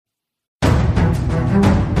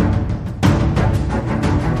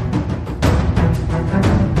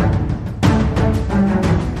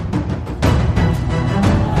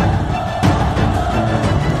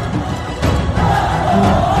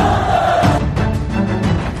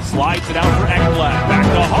Slides it out for Ekblad. Back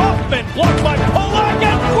to Hoffman. Blocked by Polak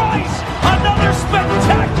and Price. Another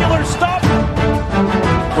spectacular stop.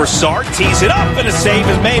 Broussard tees it up, and a save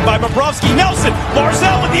is made by Bobrovsky. Nelson.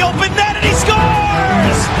 Barzal with the open net, and he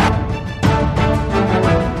scores!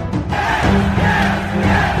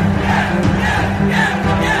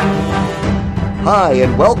 Hi,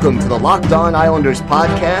 and welcome to the Locked On Islanders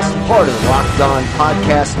podcast, part of the Locked On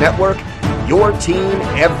Podcast Network, your team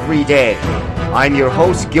every day. I'm your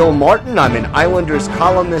host, Gil Martin. I'm an Islanders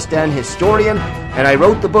columnist and historian, and I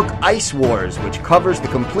wrote the book Ice Wars, which covers the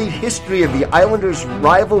complete history of the Islanders'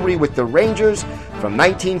 rivalry with the Rangers from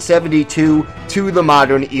 1972 to the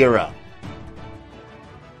modern era.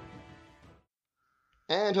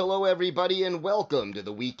 And hello, everybody, and welcome to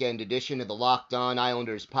the weekend edition of the Locked On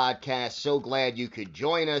Islanders podcast. So glad you could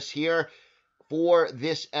join us here for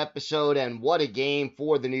this episode, and what a game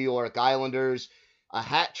for the New York Islanders. A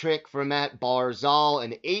hat trick for Matt Barzal,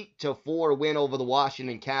 an 8-4 win over the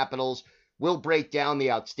Washington Capitals. We'll break down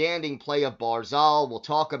the outstanding play of Barzal. We'll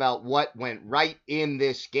talk about what went right in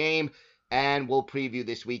this game, and we'll preview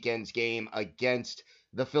this weekend's game against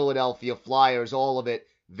the Philadelphia Flyers. All of it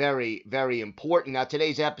very, very important. Now,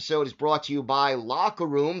 today's episode is brought to you by Locker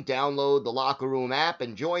Room. Download the Locker Room app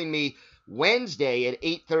and join me Wednesday at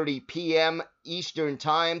 8:30 p.m. Eastern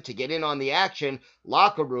Time to get in on the action.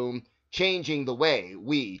 Locker Room, changing the way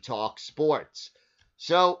we talk sports.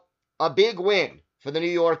 So, a big win for the New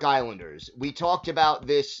York Islanders. We talked about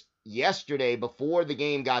this yesterday before the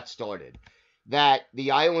game got started, that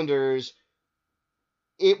the Islanders,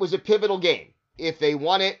 it was a pivotal game. If they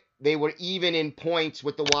won it, they were even in points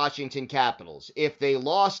with the Washington Capitals. If they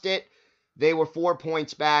lost it, they were 4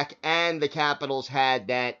 points back, and the Capitals had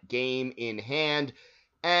that game in hand.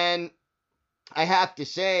 And I have to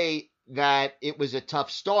say that it was a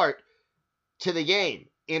tough start to the game,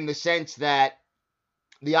 in the sense that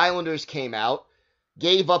the Islanders came out,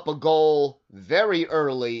 gave up a goal very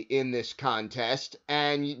early in this contest,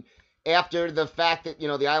 and after the fact that,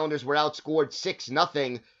 the Islanders were outscored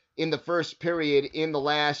 6-0 in the first period in the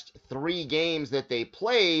last 3 games that they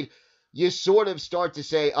played, you sort of start to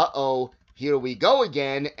say, uh-oh, here we go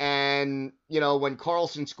again. And, when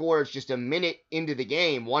Karlsson scores just a minute into the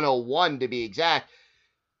game, 1:01 to be exact,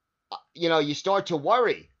 you start to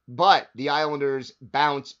worry. But the Islanders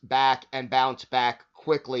bounce back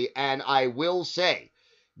quickly. And I will say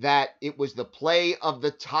that it was the play of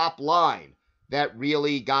the top line that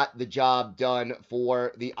really got the job done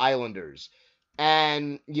for the Islanders.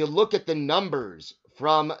 And you look at the numbers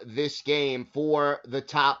from this game for the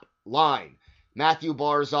top line. Matthew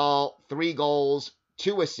Barzal, 3 goals,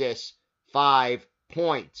 2 assists, 5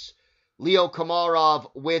 points. Leo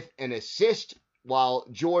Komarov with an assist, while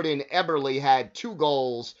Jordan Eberle had 2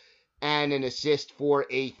 goals and an assist for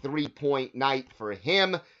a 3-point night for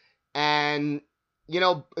him. And,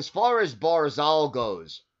 as far as Barzal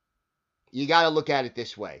goes, you got to look at it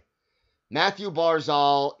this way. Matthew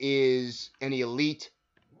Barzal is an elite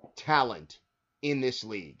talent in this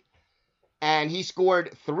league. And he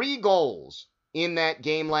scored 3 goals in that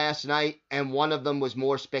game last night, and one of them was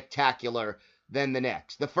more spectacular than the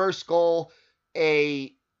next. The first goal, an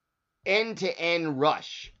end-to-end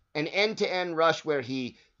rush where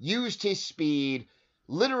he used his speed,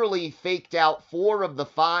 literally faked out 4 of the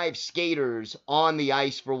 5 skaters on the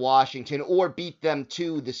ice for Washington, or beat them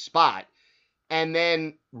to the spot, and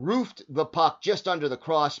then roofed the puck just under the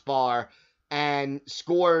crossbar and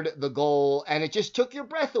scored the goal, and it just took your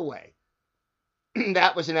breath away.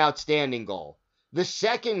 That was an outstanding goal. The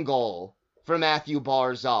second goal for Matthew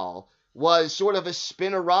Barzal was sort of a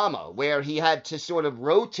spinorama, where he had to sort of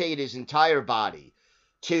rotate his entire body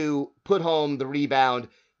to put home the rebound.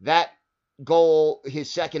 That goal,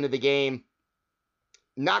 his second of the game,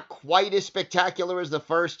 not quite as spectacular as the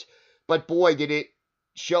first, but boy, did it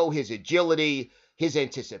show his agility, his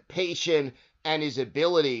anticipation, and his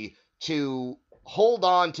ability to hold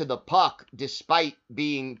on to the puck despite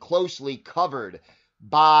being closely covered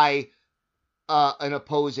by an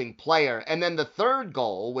opposing player. And then the third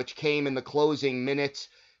goal, which came in the closing minutes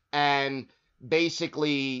and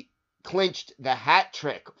basically clinched the hat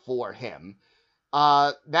trick for him,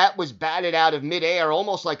 that was batted out of midair,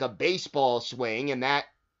 almost like a baseball swing, and that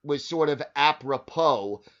was sort of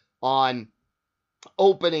apropos on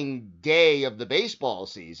opening day of the baseball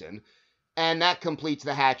season, and that completes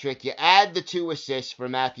the hat trick. You add the 2 assists for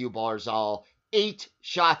Matthew Barzal, 8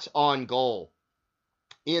 shots on goal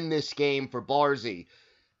in this game for Barzy,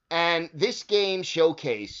 and this game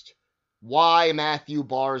showcased why Matthew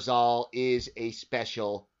Barzal is a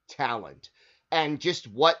special talent and just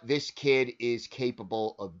what this kid is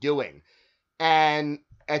capable of doing. And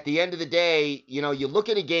at the end of the day, you look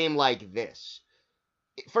at a game like this.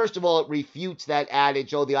 First of all, it refutes that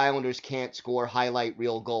adage, the Islanders can't score highlight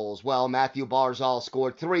reel goals. Well, Matthew Barzal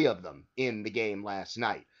scored 3 of them in the game last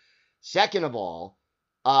night. Second of all,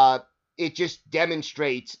 it just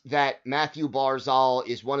demonstrates that Matthew Barzal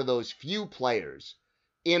is one of those few players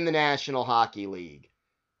in the National Hockey League,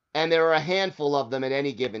 and there are a handful of them at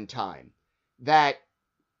any given time, that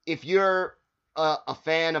if you're a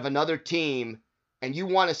fan of another team and you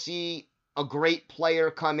want to see a great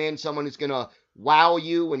player come in, someone who's going to wow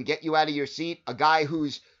you and get you out of your seat, a guy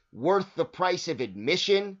who's worth the price of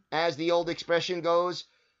admission, as the old expression goes,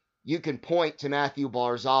 you can point to Matthew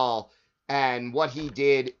Barzal and what he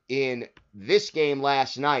did in this game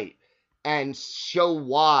last night and show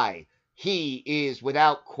why he is,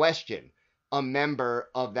 without question, a member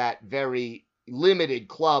of that very limited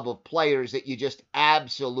club of players that you just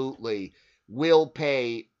absolutely will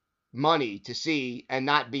pay money to see and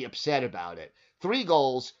not be upset about it. 3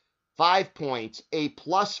 goals, 5 points, a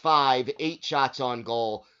 +5, 8 shots on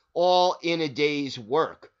goal, all in a day's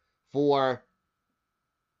work for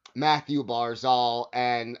Matthew Barzal,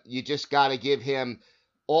 and you just got to give him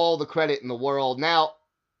all the credit in the world. Now,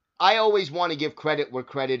 I always want to give credit where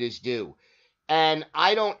credit is due, and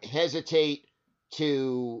I don't hesitate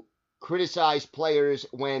to criticize players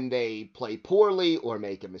when they play poorly or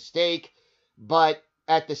make a mistake, but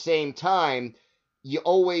at the same time, you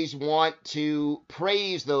always want to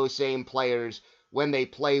praise those same players when they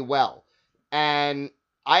play well. And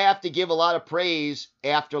I have to give a lot of praise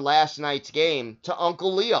after last night's game to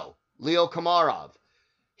Uncle Leo Komarov.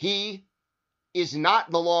 He is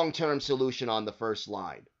not the long-term solution on the first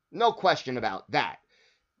line. No question about that.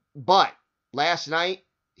 But last night,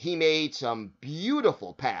 he made some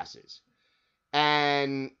beautiful passes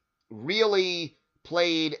and really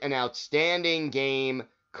played an outstanding game,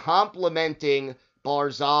 complimenting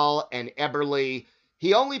Barzal and Eberle.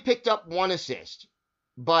 He only picked up 1 assist,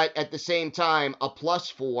 but at the same time, a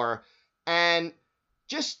 +4. And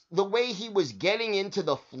just the way he was getting into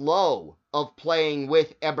the flow of playing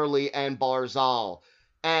with Eberle and Barzal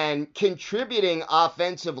and contributing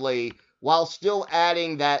offensively while still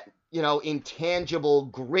adding that, intangible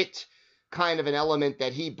grit kind of an element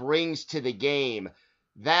that he brings to the game.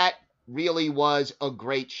 That really was a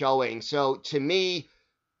great showing. So to me,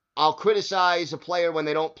 I'll criticize a player when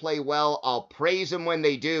they don't play well. I'll praise them when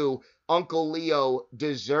they do. Uncle Leo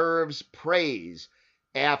deserves praise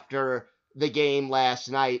after the game last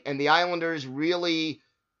night. And the Islanders really,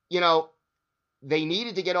 they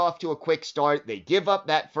needed to get off to a quick start. They give up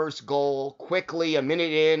that first goal quickly, a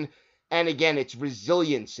minute in. And again, it's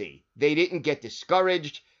resiliency. They didn't get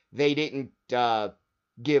discouraged. They didn't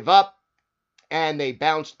give up. And they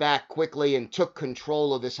bounced back quickly and took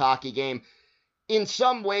control of this hockey game. In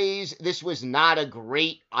some ways, this was not a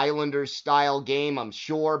great Islanders-style game. I'm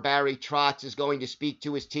sure Barry Trotz is going to speak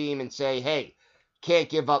to his team and say, hey, can't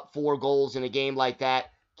give up 4 goals in a game like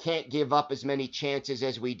that. Can't give up as many chances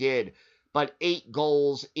as we did. But 8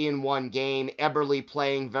 goals in one game. Eberle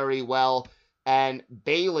playing very well. And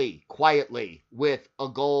Bailey quietly with a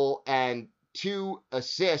goal and 2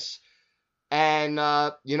 assists. And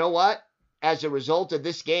you know what? As a result of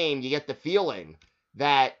this game, you get the feeling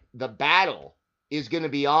that the battle is going to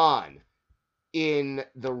be on in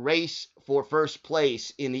the race for first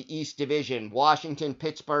place in the East Division. Washington,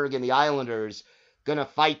 Pittsburgh, and the Islanders going to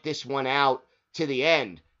fight this one out to the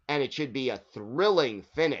end, and it should be a thrilling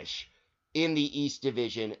finish in the East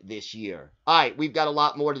Division this year. All right, we've got a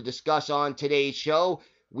lot more to discuss on today's show.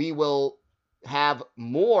 We will have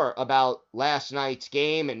more about last night's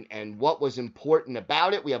game and what was important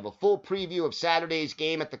about it. We have a full preview of Saturday's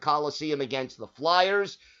game at the Coliseum against the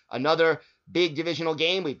Flyers, another big divisional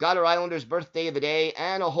game. We've got our Islanders birthday of the day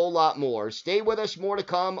and a whole lot more. Stay with us, more to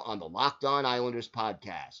come on the Locked On Islanders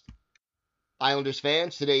podcast. Islanders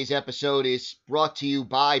fans, today's episode is brought to you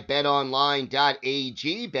by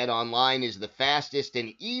BetOnline.ag. BetOnline is the fastest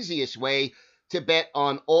and easiest way to bet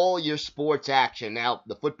on all your sports action. Now,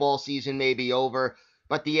 the football season may be over,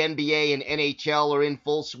 but the NBA and NHL are in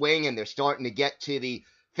full swing, and they're starting to get to the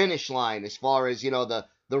finish line as far as,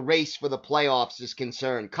 the race for the playoffs is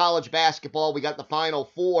concerned. College basketball, we got the Final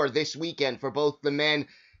Four this weekend for both the men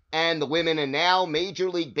and the women, and now Major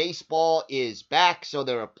League Baseball is back, so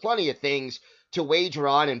there are plenty of things to wager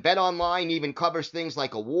on, and BetOnline even covers things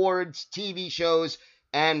like awards, TV shows,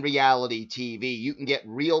 and reality TV. You can get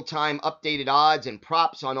real-time updated odds and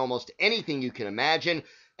props on almost anything you can imagine,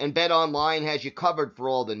 and BetOnline has you covered for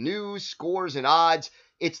all the news, scores, and odds.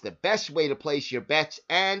 It's the best way to place your bets,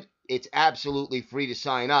 and it's absolutely free to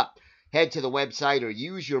sign up. Head to the website or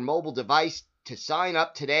use your mobile device to sign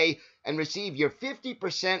up today and receive your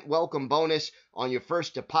 50% welcome bonus on your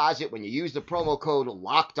first deposit when you use the promo code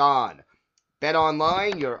LOCKEDON.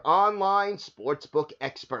 BetOnline, your online sportsbook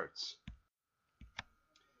experts.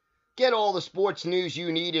 Get all the sports news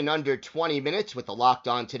you need in under 20 minutes with the Locked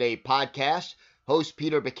On Today podcast. Host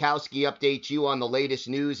Peter Bukowski updates you on the latest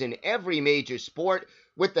news in every major sport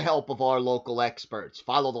with the help of our local experts.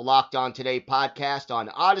 Follow the Locked On Today podcast on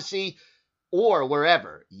Odyssey or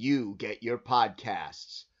wherever you get your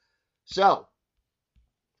podcasts. So,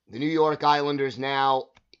 the New York Islanders now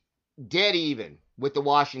dead even with the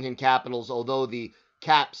Washington Capitals, although the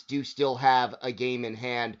Caps do still have a game in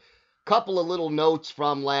hand. Couple of little notes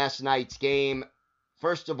from last night's game.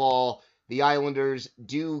 First of all, the Islanders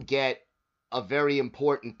do get a very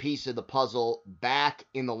important piece of the puzzle back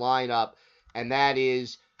in the lineup, and that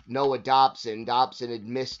is Noah Dobson. Dobson had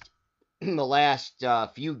missed the last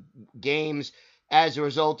few games as a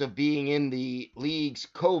result of being in the league's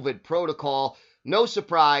COVID protocol. No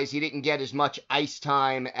surprise, he didn't get as much ice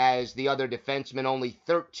time as the other defensemen, only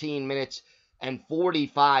 13 minutes and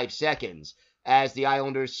 45 seconds, as the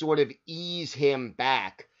Islanders sort of ease him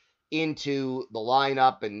back into the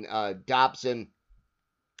lineup. And Dobson,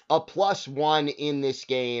 a +1 in this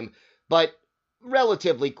game, but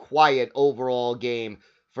relatively quiet overall game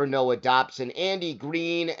for Noah Dobson. Andy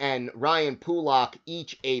Green and Ryan Pulock,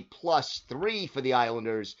 each a +3 for the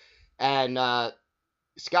Islanders. And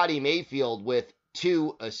Scotty Mayfield with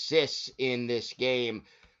 2 assists in this game.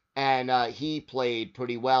 And he played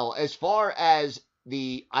pretty well. As far as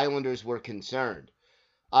the Islanders were concerned,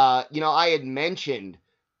 I had mentioned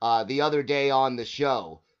the other day on the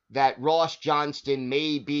show that Ross Johnston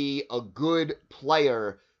may be a good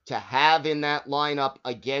player to have in that lineup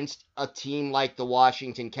against a team like the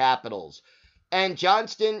Washington Capitals. And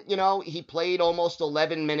Johnston, he played almost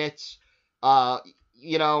 11 minutes, didn't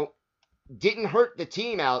hurt the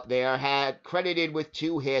team out there, had credited with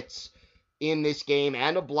 2 hits in this game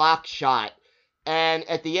and a block shot. And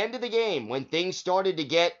at the end of the game, when things started to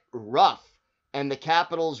get rough and the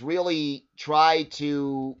Capitals really tried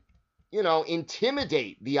to,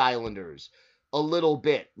 intimidate the Islanders a little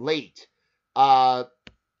bit late,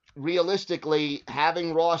 realistically,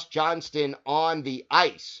 having Ross Johnston on the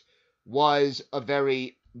ice was a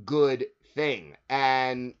very good thing.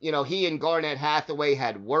 And, he and Garnett Hathaway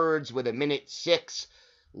had words with 1:06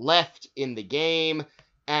 left in the game,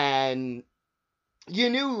 and you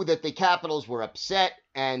knew that the Capitals were upset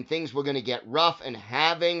and things were going to get rough, and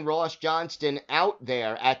having Ross Johnston out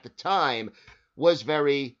there at the time was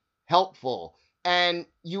very helpful. And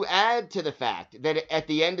you add to the fact that at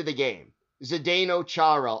the end of the game, Zdeno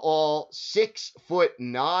Chara, all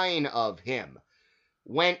 6'9" of him,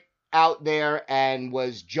 went out there and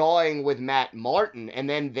was jawing with Matt Martin, and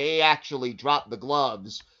then they actually dropped the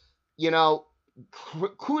gloves.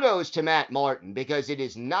 Kudos to Matt Martin, because it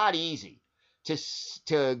is not easy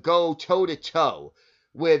to go toe-to-toe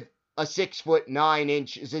with a 6'9"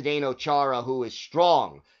 Zdeno Chara, who is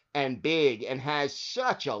strong and big and has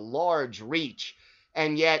such a large reach.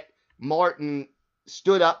 And yet Martin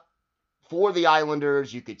stood up for the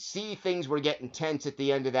Islanders. You could see things were getting tense at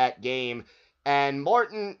the end of that game. And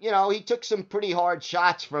Martin, he took some pretty hard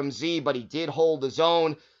shots from Z, but he did hold his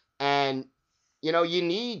own. And, you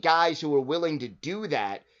need guys who are willing to do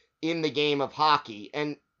that in the game of hockey.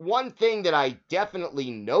 And one thing that I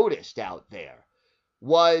definitely noticed out there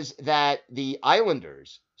was that the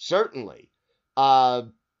Islanders certainly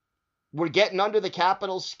were getting under the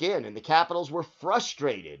Capitals' skin, and the Capitals were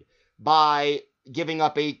frustrated by giving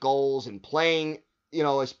up 8 goals and playing,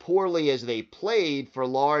 as poorly as they played for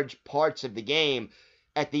large parts of the game.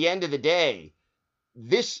 At the end of the day,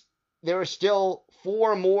 there are still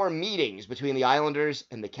 4 more meetings between the Islanders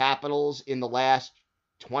and the Capitals in the last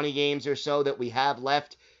 20 games or so that we have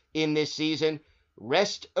left in this season.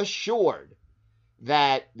 Rest assured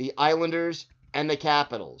that the Islanders and the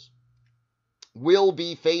Capitals will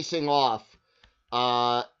be facing off,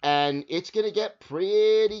 and it's going to get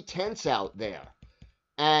pretty tense out there.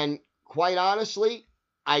 And quite honestly,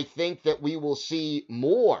 I think that we will see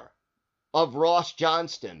more of Ross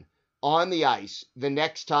Johnston on the ice the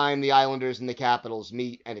next time the Islanders and the Capitals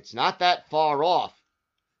meet, and it's not that far off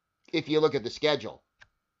if you look at the schedule.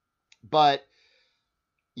 But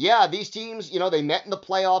yeah, these teams, they met in the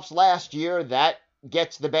playoffs last year. That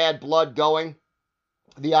gets the bad blood going.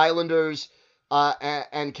 The Islanders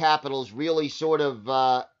and Capitals really sort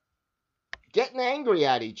of getting angry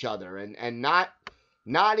at each other and not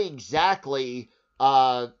exactly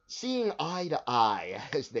seeing eye to eye,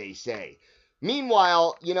 as they say.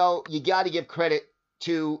 Meanwhile, you got to give credit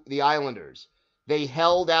to the Islanders. They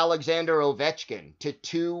held Alexander Ovechkin to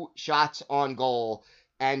 2 shots on goal,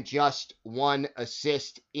 and just 1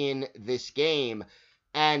 assist in this game.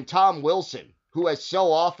 And Tom Wilson, who has so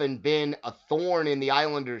often been a thorn in the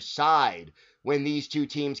Islanders' side when these two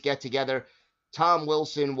teams get together, Tom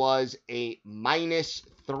Wilson was a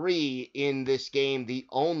 -3 in this game, the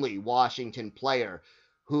only Washington player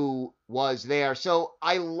who was there. So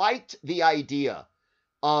I liked the idea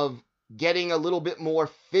of getting a little bit more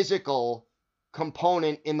physical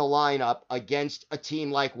component in the lineup against a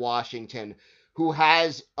team like Washington, who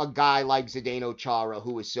has a guy like Zdeno Chara,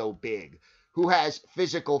 who is so big, who has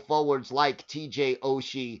physical forwards like TJ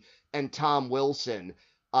Oshie and Tom Wilson,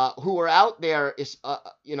 who are out there,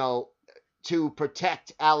 to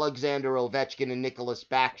protect Alexander Ovechkin and Nicholas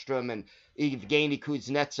Backstrom and Evgeny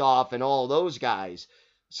Kuznetsov and all those guys.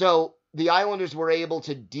 So the Islanders were able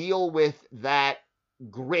to deal with that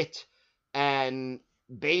grit and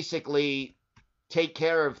basically take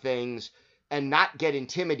care of things and not get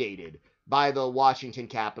intimidated by the Washington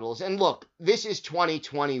Capitals. And look, this is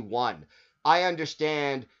 2021. I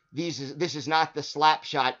understand this is not the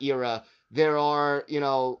slapshot era. There are,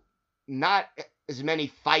 not as many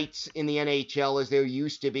fights in the NHL as there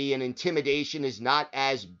used to be, and intimidation is not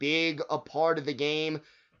as big a part of the game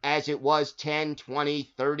as it was 10, 20,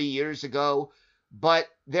 30 years ago. But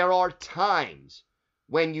there are times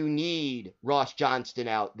when you need Ross Johnston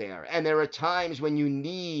out there, and there are times when you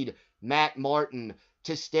need Matt Martin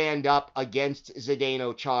to stand up against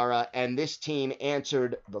Zdeno Chara, and this team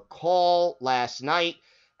answered the call last night,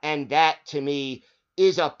 and that, to me,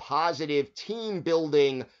 is a positive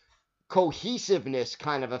team-building cohesiveness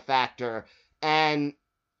kind of a factor. And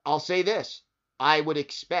I'll say this, I would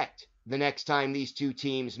expect the next time these two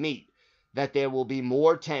teams meet that there will be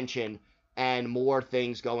more tension and more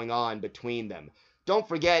things going on between them. Don't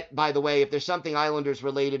forget, by the way, if there's something Islanders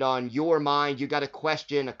related on your mind, you got a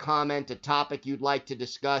question, a comment, a topic you'd like to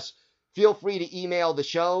discuss, feel free to email the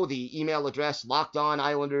show. The email address,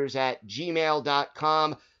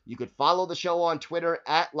 lockedonislanders@gmail.com. You could follow the show on Twitter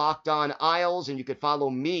 @LockedOnIsles, and you could follow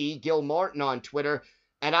me, Gil Martin, on Twitter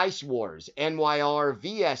 @IceWars,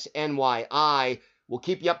 NYRVSNYI. We'll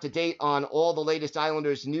keep you up to date on all the latest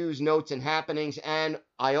Islanders news, notes, and happenings, and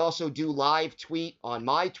I also do live tweet on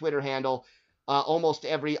my Twitter handle almost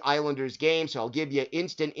every Islanders game, so I'll give you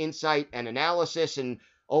instant insight and analysis, and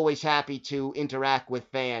always happy to interact with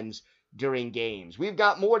fans during games. We've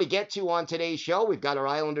got more to get to on today's show. We've got our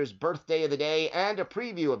Islanders birthday of the day and a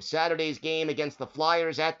preview of Saturday's game against the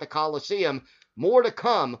Flyers at the Coliseum. More to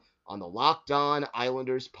come on the Locked On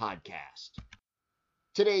Islanders podcast.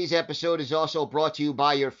 Today's episode is also brought to you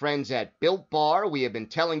by your friends at Built Bar. We have been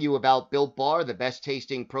telling you about Built Bar, the best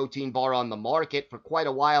tasting protein bar on the market, for quite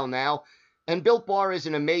a while now. And Built Bar is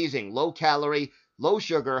an amazing, low-calorie,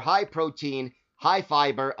 low-sugar, high-protein,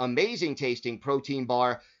 high-fiber, amazing-tasting protein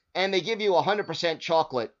bar, and they give you 100%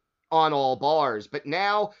 chocolate on all bars. But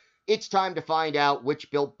now it's time to find out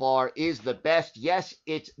which Built Bar is the best. Yes,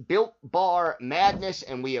 it's Built Bar Madness,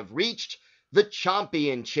 and we have reached the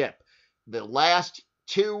championship. The last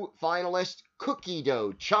two finalists, Cookie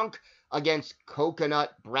Dough Chunk against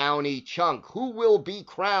Coconut Brownie Chunk. Who will be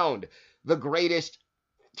crowned the greatest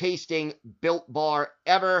tasting Built Bar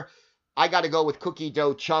ever? I got to go with Cookie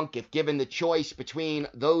Dough Chunk if given the choice between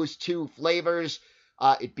those two flavors.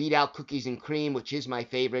 It beat out Cookies and Cream, which is my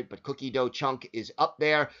favorite, but Cookie Dough Chunk is up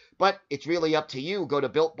there. But it's really up to you. Go to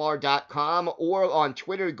BuiltBar.com or on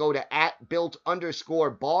Twitter, go to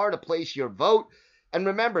 @Built_bar to place your vote. And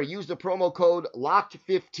remember, use the promo code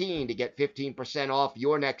LOCKED15 to get 15% off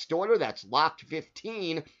your next order. That's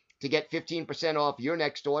LOCKED15 to get 15% off your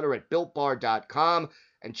next order at BuiltBar.com.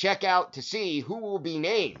 And check out to see who will be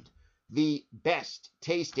named the best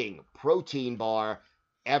tasting protein bar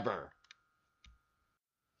ever.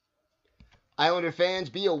 Islander fans,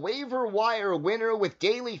 be a waiver wire winner with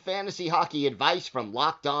daily fantasy hockey advice from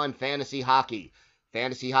Locked On Fantasy Hockey.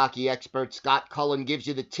 Fantasy hockey expert Scott Cullen gives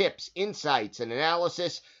you the tips, insights, and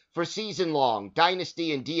analysis for season-long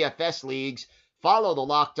Dynasty and DFS leagues. Follow the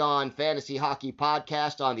Locked On Fantasy Hockey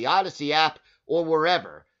podcast on the Odyssey app or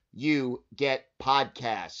wherever you get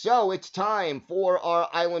podcasts. So it's time for our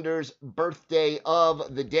Islanders birthday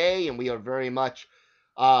of the day, and we are very much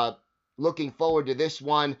looking forward to this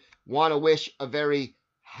one. Want to wish a very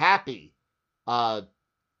happy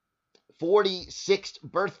 46th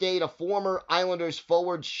birthday to former Islanders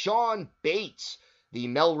forward Sean Bates, the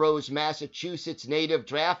Melrose, Massachusetts native,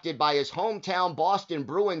 drafted by his hometown Boston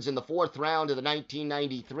Bruins in the 4th round of the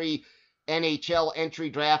 1993 NHL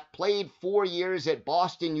entry draft, played 4 years at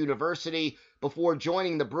Boston University before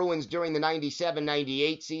joining the Bruins during the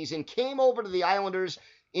 97-98 season, came over to the Islanders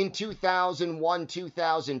in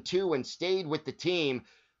 2001-2002 and stayed with the team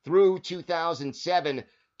through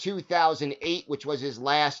 2007-2008, which was his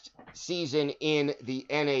last season in the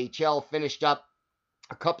NHL. Finished up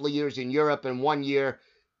a couple of years in Europe and 1 year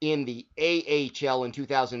in the AHL in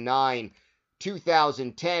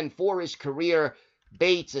 2009-2010. For his career,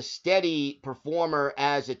 Bates, a steady performer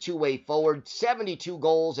as a two-way forward, 72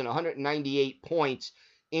 goals and 198 points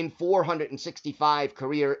in 465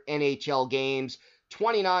 career NHL games,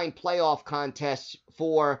 29 playoff contests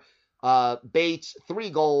for Bates, 3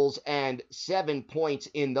 goals and 7 points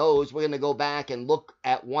in those. We're going to go back and look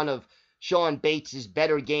at one of Shawn Bates'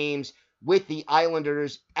 better games with the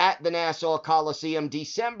Islanders at the Nassau Coliseum,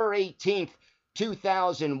 December 18th,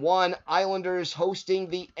 2001. Islanders hosting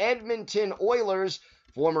the Edmonton Oilers.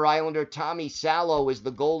 Former Islander Tommy Salo is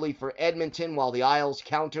the goalie for Edmonton, while the Isles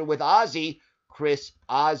counter with Aussie Chris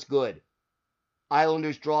Osgood.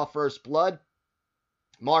 Islanders draw first blood.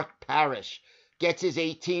 Mark Parrish gets his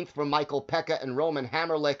 18th from Michael Pekka and Roman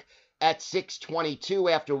Hamrlik at 6:22.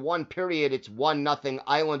 After one period, it's 1-0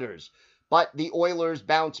 Islanders. But the Oilers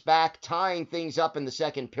bounce back, tying things up in the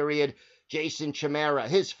second period. Jason Chimera,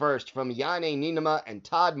 his first from Janne Niinema and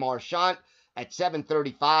Todd Marchant at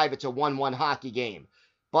 7:35. It's a 1-1 hockey game.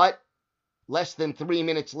 But less than 3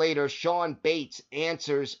 minutes later, Shawn Bates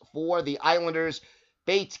answers for the Islanders.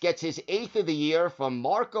 Bates gets his 8th of the year from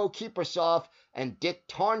Marco Kiprusoff and Dick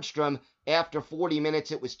Tarnstrom. After 40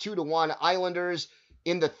 minutes, it was 2-1 Islanders.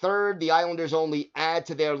 In the third, the Islanders only add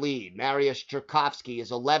to their lead. Mariusz Czerkowski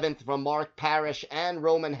is 11th from Mark Parrish and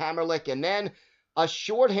Roman Hamrlik. And then a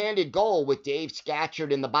shorthanded goal with Dave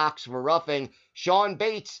Scatchard in the box for roughing. Shawn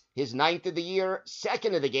Bates, his 9th of the year,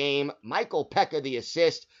 2nd of the game. Michael Pekka, the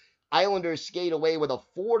assist. Islanders skate away with a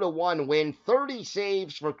 4-1 win. 30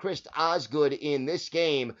 saves for Chris Osgood in this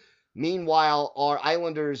game. Meanwhile, our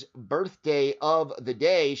Islanders' birthday of the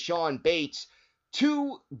day, Shawn Bates,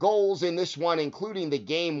 2 goals in this one, including the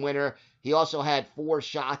game winner. He also had 4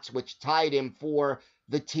 shots, which tied him for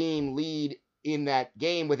the team lead in that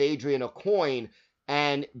game with Adrian Aucoin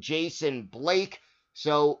and Jason Blake.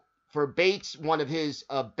 So for Bates, one of his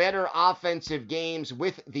better offensive games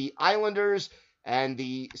with the Islanders, and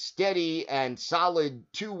the steady and solid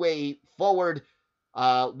two-way forward.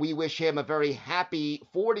 We wish him a very happy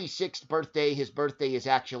 46th birthday. His birthday is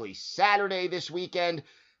actually Saturday this weekend,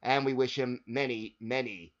 and we wish him many,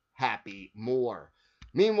 many happy more.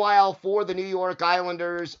 Meanwhile, for the New York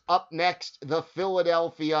Islanders, up next, the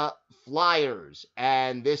Philadelphia Flyers.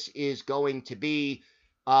 And this is going to be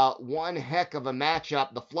one heck of a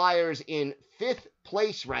matchup. The Flyers in 5th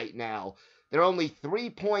place right now. They're only 3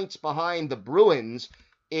 points behind the Bruins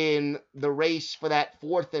in the race for that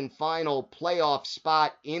 4th and final playoff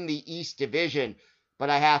spot in the East Division. But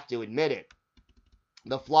I have to admit it,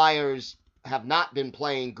 the Flyers have not been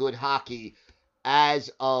playing good hockey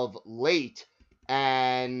as of late.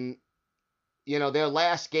 And, you know, their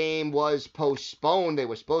last game was postponed. They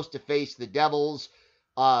were supposed to face the Devils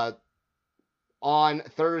on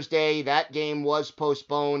Thursday. That game was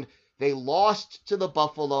postponed. They lost to the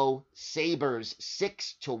Buffalo Sabres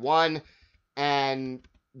 6-1, and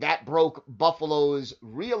that broke Buffalo's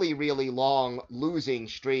really, really long losing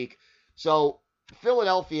streak. So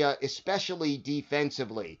Philadelphia, especially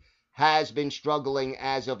defensively, has been struggling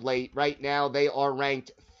as of late. Right now, they are ranked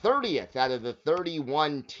 30th out of the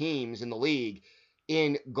 31 teams in the league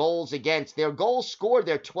in goals against. Their goals scored,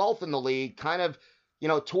 they're 12th in the league, kind of, you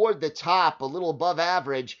know, toward the top, a little above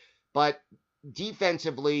average, but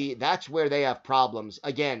defensively, that's where they have problems.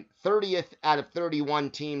 Again, 30th out of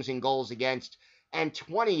 31 teams in goals against, and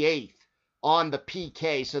 28th on the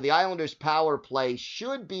PK. So the Islanders' power play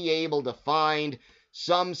should be able to find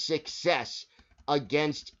some success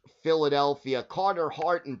against Philadelphia. Carter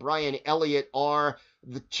Hart and Brian Elliott are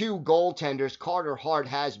the 2 goaltenders. Carter Hart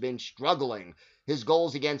has been struggling. His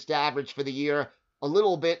goals against average for the year, a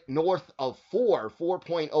little bit north of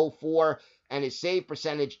 4.04, and his save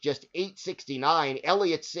percentage just .869.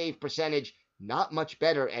 Elliott's save percentage not much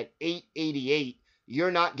better at .888.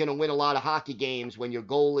 You're not going to win a lot of hockey games when your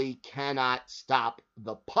goalie cannot stop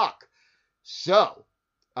the puck. So,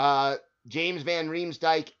 James Van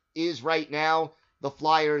Riemsdyk is right now the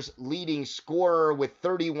Flyers' leading scorer with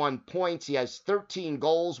 31 points. He has 13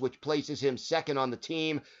 goals, which places him second on the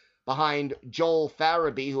team behind Joel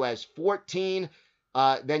Farabee, who has 14.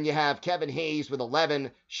 Then you have Kevin Hayes with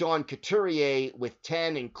 11, Sean Couturier with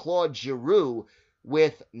 10, and Claude Giroux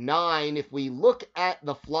with 9. If we look at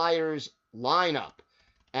the Flyers lineup,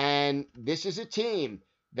 and this is a team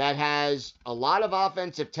that has a lot of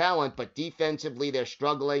offensive talent, but defensively they're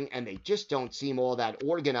struggling, and they just don't seem all that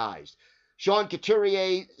organized. Sean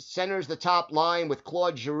Couturier centers the top line with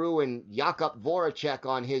Claude Giroux and Jakub Voracek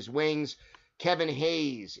on his wings. Kevin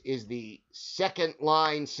Hayes is the second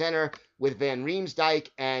line center with Van Riemsdyk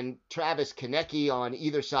and Travis Konecny on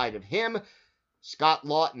either side of him. Scott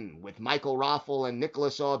Lawton with Michael Raffl and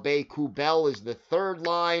Nicolas Aube-Kubel is the third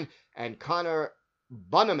line, and Connor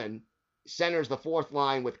Bunnaman centers the fourth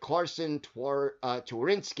line with Carson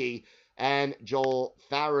Twarynski and Joel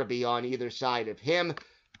Farabee on either side of him.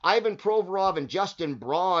 Ivan Provorov and Justin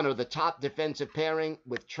Braun are the top defensive pairing,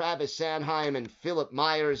 with Travis Sanheim and Philip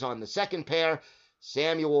Myers on the second pair.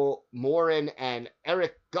 Samuel Morin and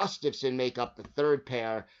Eric Gustafsson make up the third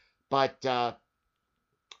pair. But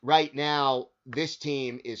right now, this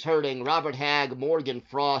team is hurting. Robert Hagg, Morgan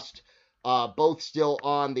Frost, both still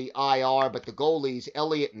on the IR, but the goalies,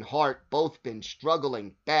 Elliott and Hart, both been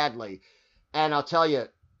struggling badly. And I'll tell you,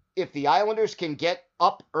 if the Islanders can get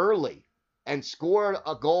up early and score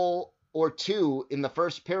a goal or two in the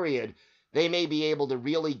first period, they may be able to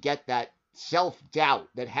really get that self-doubt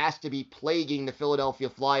that has to be plaguing the Philadelphia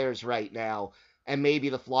Flyers right now, and maybe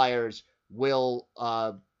the Flyers will,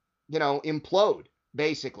 implode,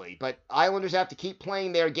 basically. But Islanders have to keep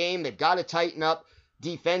playing their game. They've got to tighten up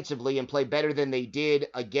defensively and play better than they did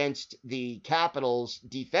against the Capitals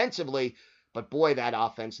defensively. But boy, that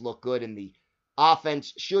offense looked good, and the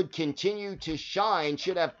offense should continue to shine,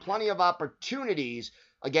 should have plenty of opportunities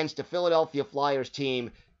against a Philadelphia Flyers team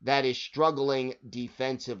that is struggling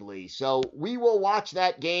defensively. So we will watch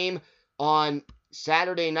that game on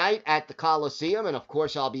Saturday night at the Coliseum, and of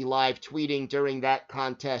course I'll be live tweeting during that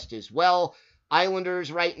contest as well.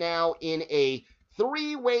 Islanders right now in a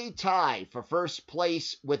three-way tie for first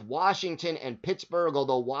place with Washington and Pittsburgh,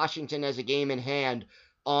 although Washington has a game in hand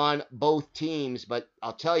on both teams. But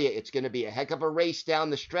I'll tell you, it's going to be a heck of a race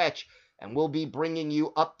down the stretch, and we'll be bringing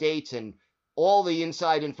you updates and all the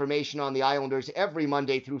inside information on the Islanders every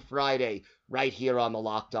Monday through Friday right here on the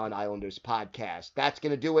Locked On Islanders podcast. That's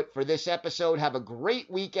going to do it for this episode. Have a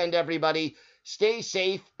great weekend, everybody. Stay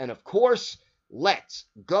safe, and of course, let's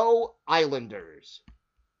go Islanders.